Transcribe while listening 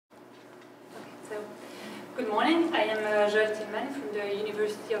Good morning, I am Joëlle Tilmanne from the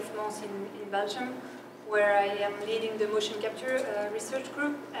University of Mons in Belgium, where I am leading the motion capture research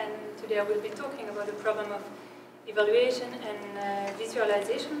group, and today I will be talking about the problem of evaluation and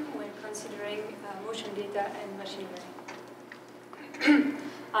visualization when considering motion data and machine learning.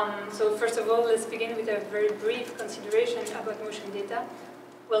 So first of all, let's begin with a very brief consideration about motion data.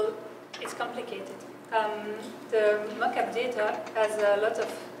 Well, it's complicated. The mock-up data has a lot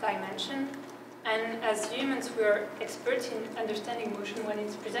of dimension, and as humans we are experts in understanding motion when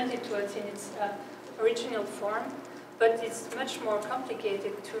it's presented to us in its original form, but it's much more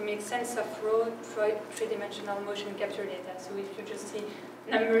complicated to make sense of raw three-dimensional motion capture data. So if you just see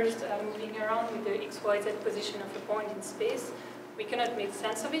numbers moving around with the x, y, z position of a point in space, we cannot make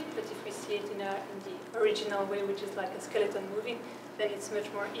sense of it, but if we see it in the original way, which is like a skeleton moving, then it's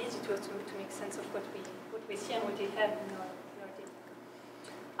much more easy to make sense of what we see and what we have in our data.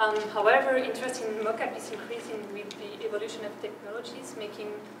 However, interest in mock-up is increasing with the evolution of technologies,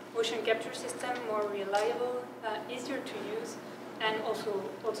 making motion capture system more reliable, easier to use, and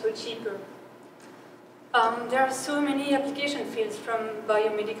also cheaper. There are so many application fields, from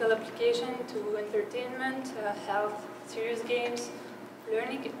biomedical application to entertainment, health, serious games,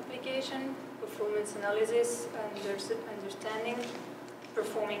 learning application, performance analysis, understanding,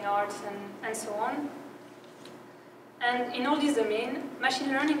 performing arts, and so on. And in all these domains, machine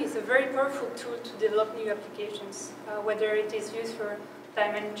learning is a very powerful tool to develop new applications, whether it is used for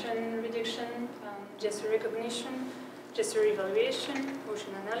dimension reduction, gesture recognition, gesture evaluation, motion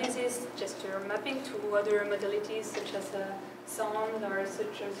analysis, gesture mapping to other modalities such as sound, or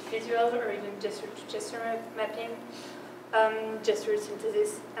such as visual, or even gesture-to-gesture mapping, gesture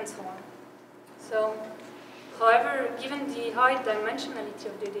synthesis, and so on. So, however, given the high dimensionality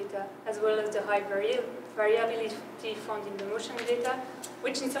of the data, as well as the high variability found in the motion data,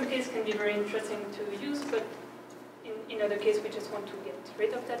 which in some cases can be very interesting to use, but in other cases we just want to get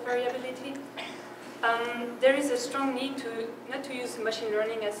rid of that variability, there is a strong need not to use machine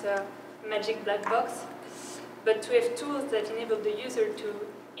learning as a magic black box, but to have tools that enable the user to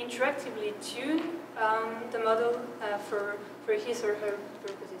interactively tune the model for his or her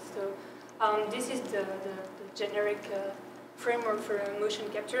purposes. So this is the generic framework for motion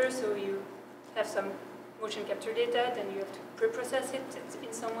capture. So you have some motion capture data, then you have to pre-process it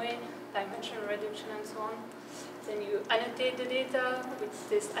in some way, dimension reduction and so on. Then you annotate the data. With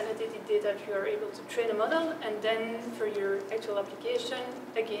this annotated data you are able to train a model, and then for your actual application,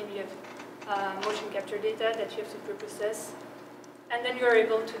 again you have motion capture data that you have to pre-process. And then you are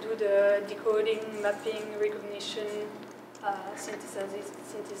able to do the decoding, mapping, recognition,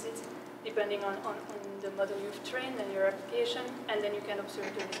 synthesis, depending on the model you've trained and your application, and then you can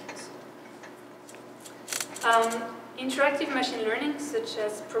observe the results. Interactive machine learning, such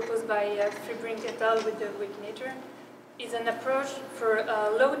as proposed by Fribrink et al. With the Wikinator, is an approach for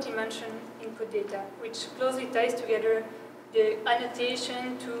low-dimension input data, which closely ties together the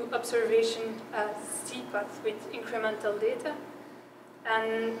annotation to observation C-path with incremental data,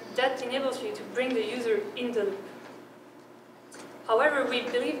 and that enables you to bring the user in the loop. However, we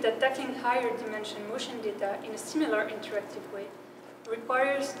believe that tackling higher dimension motion data in a similar interactive way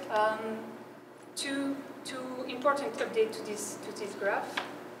requires two important updates to this graph.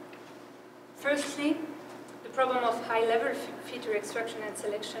 Firstly, the problem of high-level feature extraction and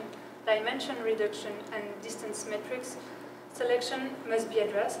selection, dimension reduction, and distance metrics selection must be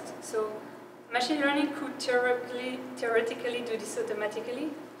addressed. So, machine learning could theoretically do this automatically.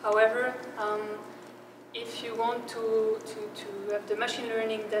 However, if you want to have the machine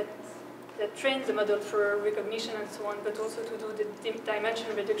learning that trains the model for recognition and so on, but also to do the dimension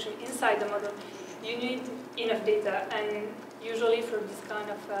reduction inside the model, you need enough data. And usually for this kind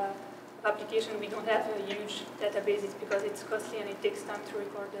of application, we don't have a huge databases because it's costly and it takes time to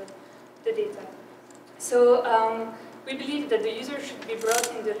record the data. So we believe that the user should be brought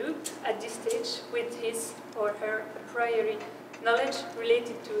in the loop at this stage with his or her a priori knowledge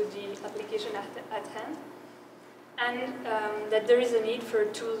related to the application at hand, and that there is a need for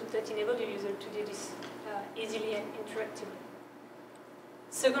tools that enable the user to do this easily and interactively.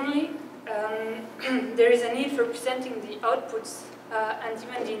 Secondly, there is a need for presenting the outputs and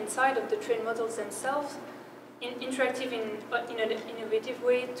even the inside of the trained models themselves in interactive, in an innovative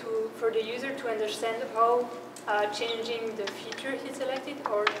way for the user to understand how changing the feature he selected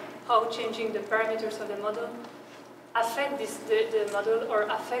or how changing the parameters of the model affect the model or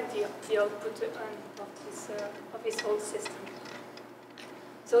affect the output of his whole system.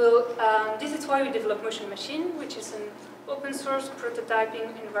 So this is why we develop Motion Machine, which is an open source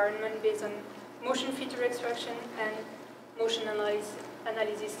prototyping environment based on motion feature extraction and motion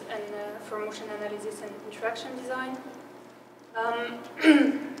analysis and for motion analysis and interaction design.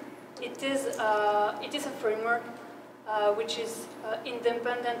 It is a framework which is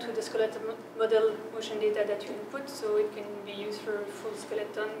independent to the skeletal model motion data that you input, so it can be used for full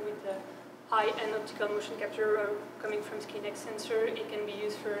skeleton with high-end optical motion capture or coming from SkinX sensor. It can be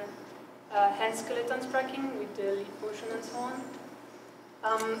used for hand skeleton tracking with the lead motion and so on.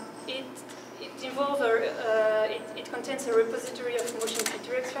 It contains a repository of motion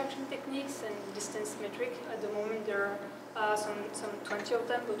feature extraction techniques and distance metric. At the moment there are some 20 of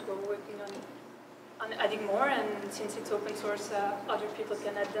them, but we're working on adding more, and since it's open source, other people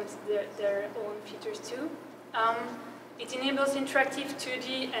can add their own features too. It enables interactive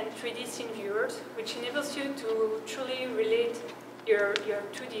 2D and 3D scene viewers, which enables you to truly relate your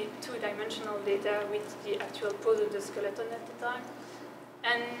 2D, two-dimensional data with the actual pose of the skeleton at the time.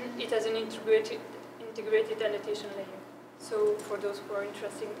 And it has an integrated annotation layer. So for those who are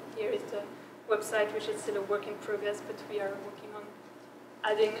interested, here is the website, which is still a work in progress, but we are working on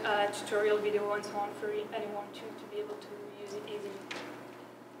adding a tutorial video and so on for anyone to be able to use it easily.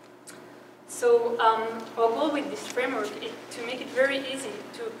 So our goal with this framework is to make it very easy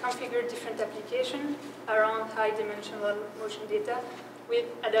to configure different applications around high-dimensional motion data with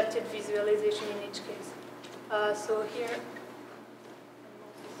adapted visualization in each case.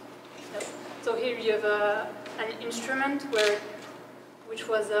 So here you have an instrument where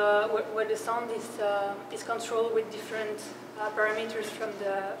the sound is controlled with different parameters from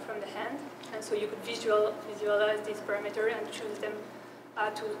the hand, and so you could visualize this parameter and choose them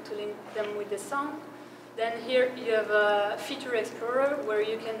to link them with the sound. Then here you have a feature explorer where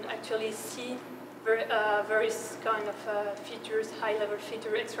you can actually see various kind of features, high-level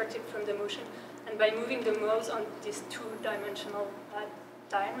feature extracted from the motion, and by moving the mouse on this two-dimensional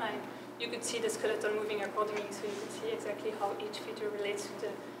timeline, you could see the skeleton moving accordingly, so you could see exactly how each feature relates to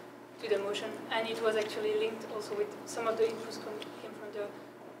the motion. And it was actually linked also with some of the inputs came from the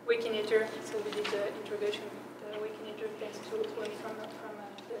Wakinator, so we did the integration with the Wakinator thanks to Chloe from the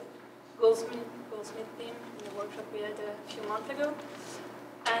Goldsmith team in the workshop we had a few months ago.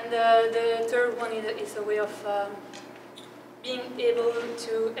 And the third one is a way of being able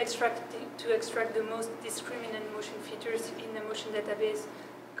to extract the most discriminant motion features in the motion database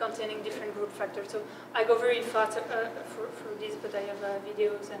containing different group factors. So I go very fast for this, but I have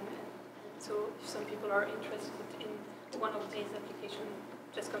videos, and so if some people are interested in one of these applications,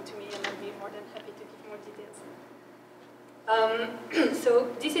 just come to me and I'll be more than happy to give more details.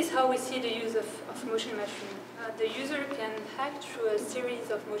 So this is how we see the use of motion machine. The user can hack through a series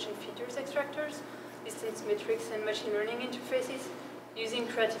of motion features extractors, distance metrics, and machine learning interfaces using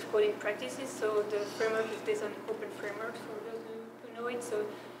creative coding practices. So the framework is based on open framework for those who know it. So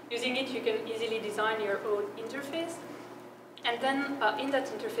using it, you can easily design your own interface. And then in that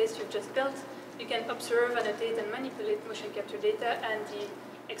interface you've just built, you can observe, annotate, and manipulate motion capture data and the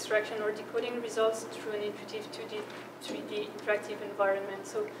extraction or decoding results through an intuitive 2D, 3D interactive environment.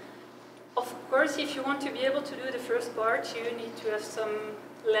 So, of course, if you want to be able to do the first part, you need to have some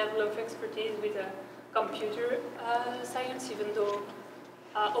level of expertise with computer science, even though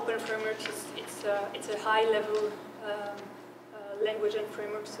open framework it's a high-level language and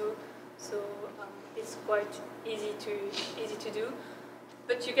framework, so it's quite easy to do.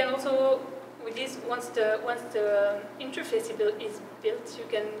 But you can also, with this, once the interface is built, you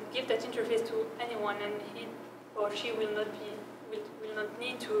can give that interface to anyone, and he or she will not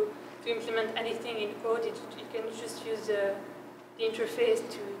need to implement anything in code. It can just use the interface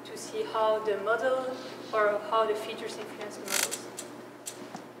to see how the model or how the features influence the models.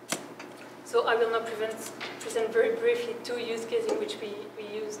 So I will now present very briefly two use cases in which we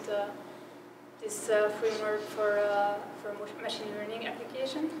used this framework for machine learning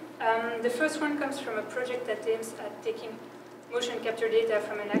application. The first one comes from a project that aims at taking motion capture data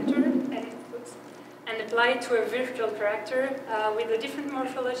from an actor and apply it to a virtual character with a different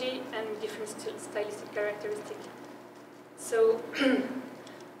morphology and different stylistic characteristics. So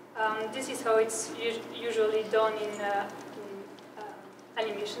this is how it's usually done in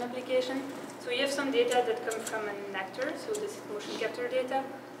animation application. So you have some data that come from an actor, so this is motion capture data,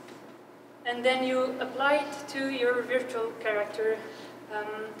 and then you apply it to your virtual character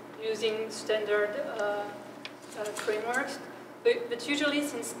using standard frameworks. But usually,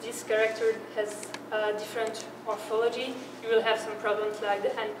 since this character has different morphology, you will have some problems like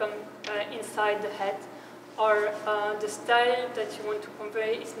the hand come inside the head, or the style that you want to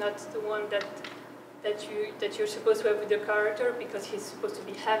convey is not the one that you're supposed to have with the character, because he's supposed to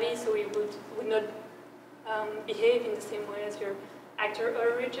be heavy, so he would not behave in the same way as your actor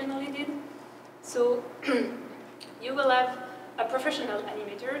originally did. So you will have a professional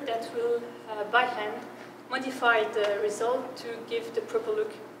animator that will, by hand, modify the result to give the proper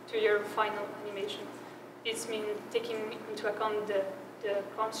look to your final animation. This means taking into account the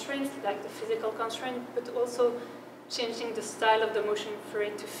constraints, like the physical constraint, but also changing the style of the motion for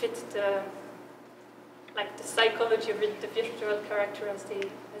it to fit the psychology of the virtual character as they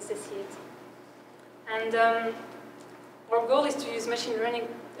see it. And our goal is to use machine learning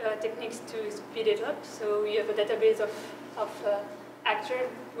techniques to speed it up. So you have a database of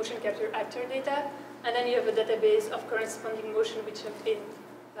motion capture actor data, and then you have a database of corresponding motion which have been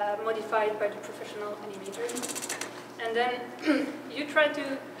modified by the professional animator. And then you try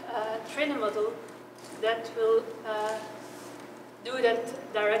to train a model that will do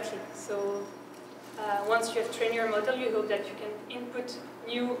that directly. So once you have trained your model, you hope that you can input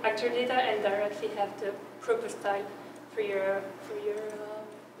new actor data and directly have the proper style for your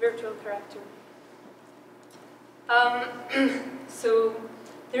virtual character. So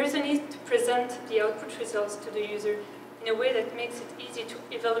there is a need to present the output results to the user in a way that makes it easy to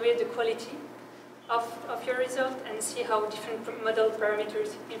evaluate the quality of your result and see how different model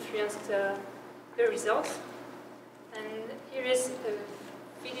parameters influence the results. And here is a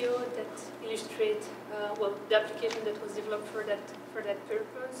video that illustrates the application that was developed for that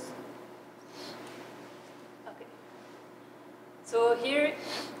purpose. Okay. So here,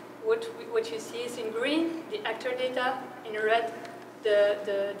 what you see is in green the actor data, in red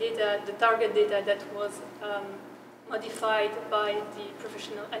the target data that was modified by the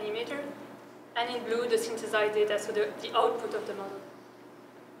professional animator, and in blue the synthesized data, so the output of the model.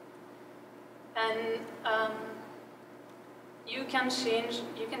 And you can change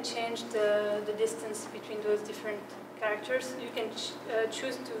the distance between those different characters. You can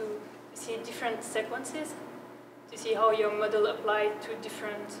choose to see different sequences to see how your model applied to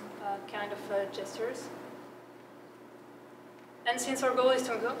different kind of gestures. And since our goal is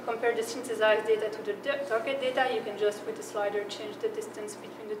to compare the synthesized data to the target data, you can just with the slider change the distance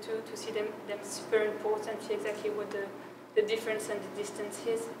between the two to see them superimpose and see exactly what the difference and the distance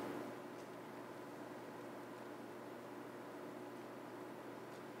is.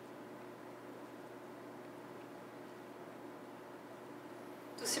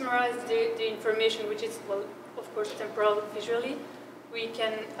 To summarize the information, which is, well, of course, temporal visually, we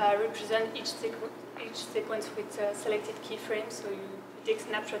can represent each sequence with selected keyframes. So you take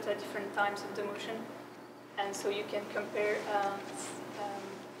snapshots at different times of the motion, and so you can compare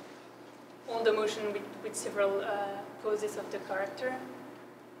all the motion with several poses of the character.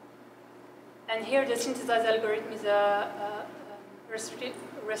 And here, the synthesized algorithm is a restricted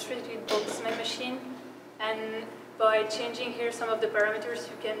Boltzmann machine, and by changing here some of the parameters,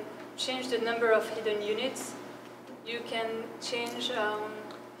 you can change the number of hidden units. You can change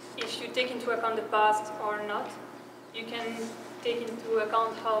if you take into account the past or not. You can take into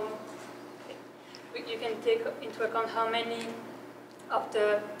account how many of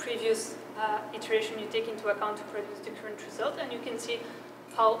the previous iteration you take into account to produce the current result, and you can see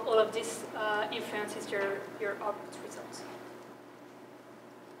how all of this influences your output results.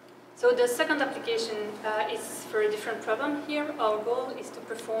 So the second application is for a different problem here. Our goal is to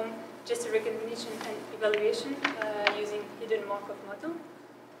perform gesture recognition and evaluation using hidden Markov model.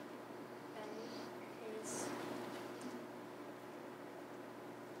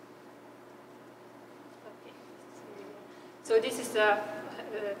 So this is the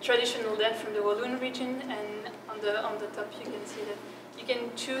traditional dance from the Walloon region, and on the top you can see that you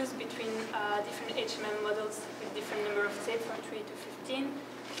can choose between different HMM models with different number of states, from 3 to 15.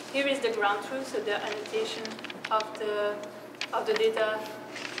 Here is the ground truth, so the annotation of the data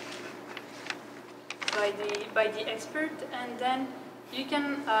by the expert, and then you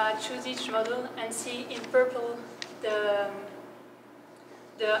can choose each model and see in purple the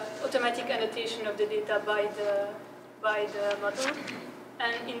automatic annotation of the data by the model,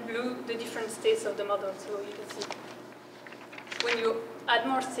 and in blue the different states of the model. So you can see when you add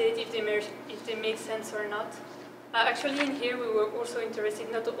more states if they make sense or not. Actually, in here we were also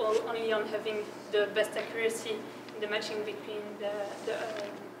interested not only on having the best accuracy in the matching between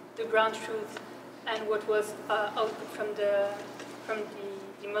the ground truth and what was output from the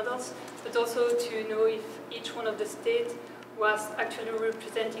models, but also to know if each one of the states was actually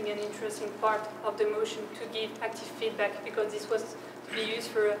representing an interesting part of the motion to give active feedback, because this was to be used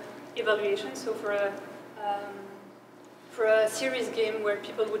for evaluation, so for a serious game where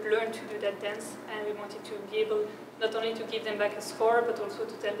people would learn to do that dance, and we wanted to be able not only to give them back a score, but also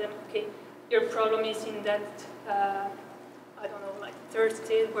to tell them, okay, your problem is in that, I don't know, like third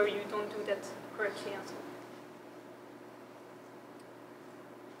state where you don't do that correctly and so.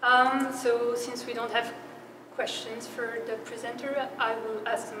 So since we don't have questions for the presenter. I will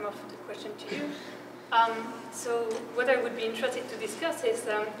ask some of the questions to you. So what I would be interested to discuss is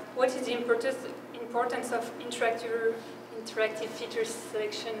what is the importance of interactive feature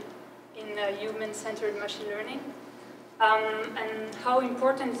selection in human-centered machine learning, and how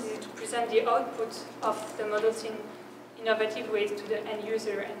important is it to present the output of the models in innovative ways to the end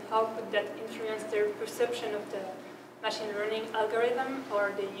user, and how could that influence their perception of the machine learning algorithm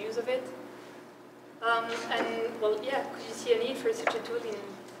or the use of it? And well, yeah, could you see a need for such a tool in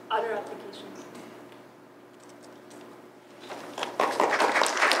other applications?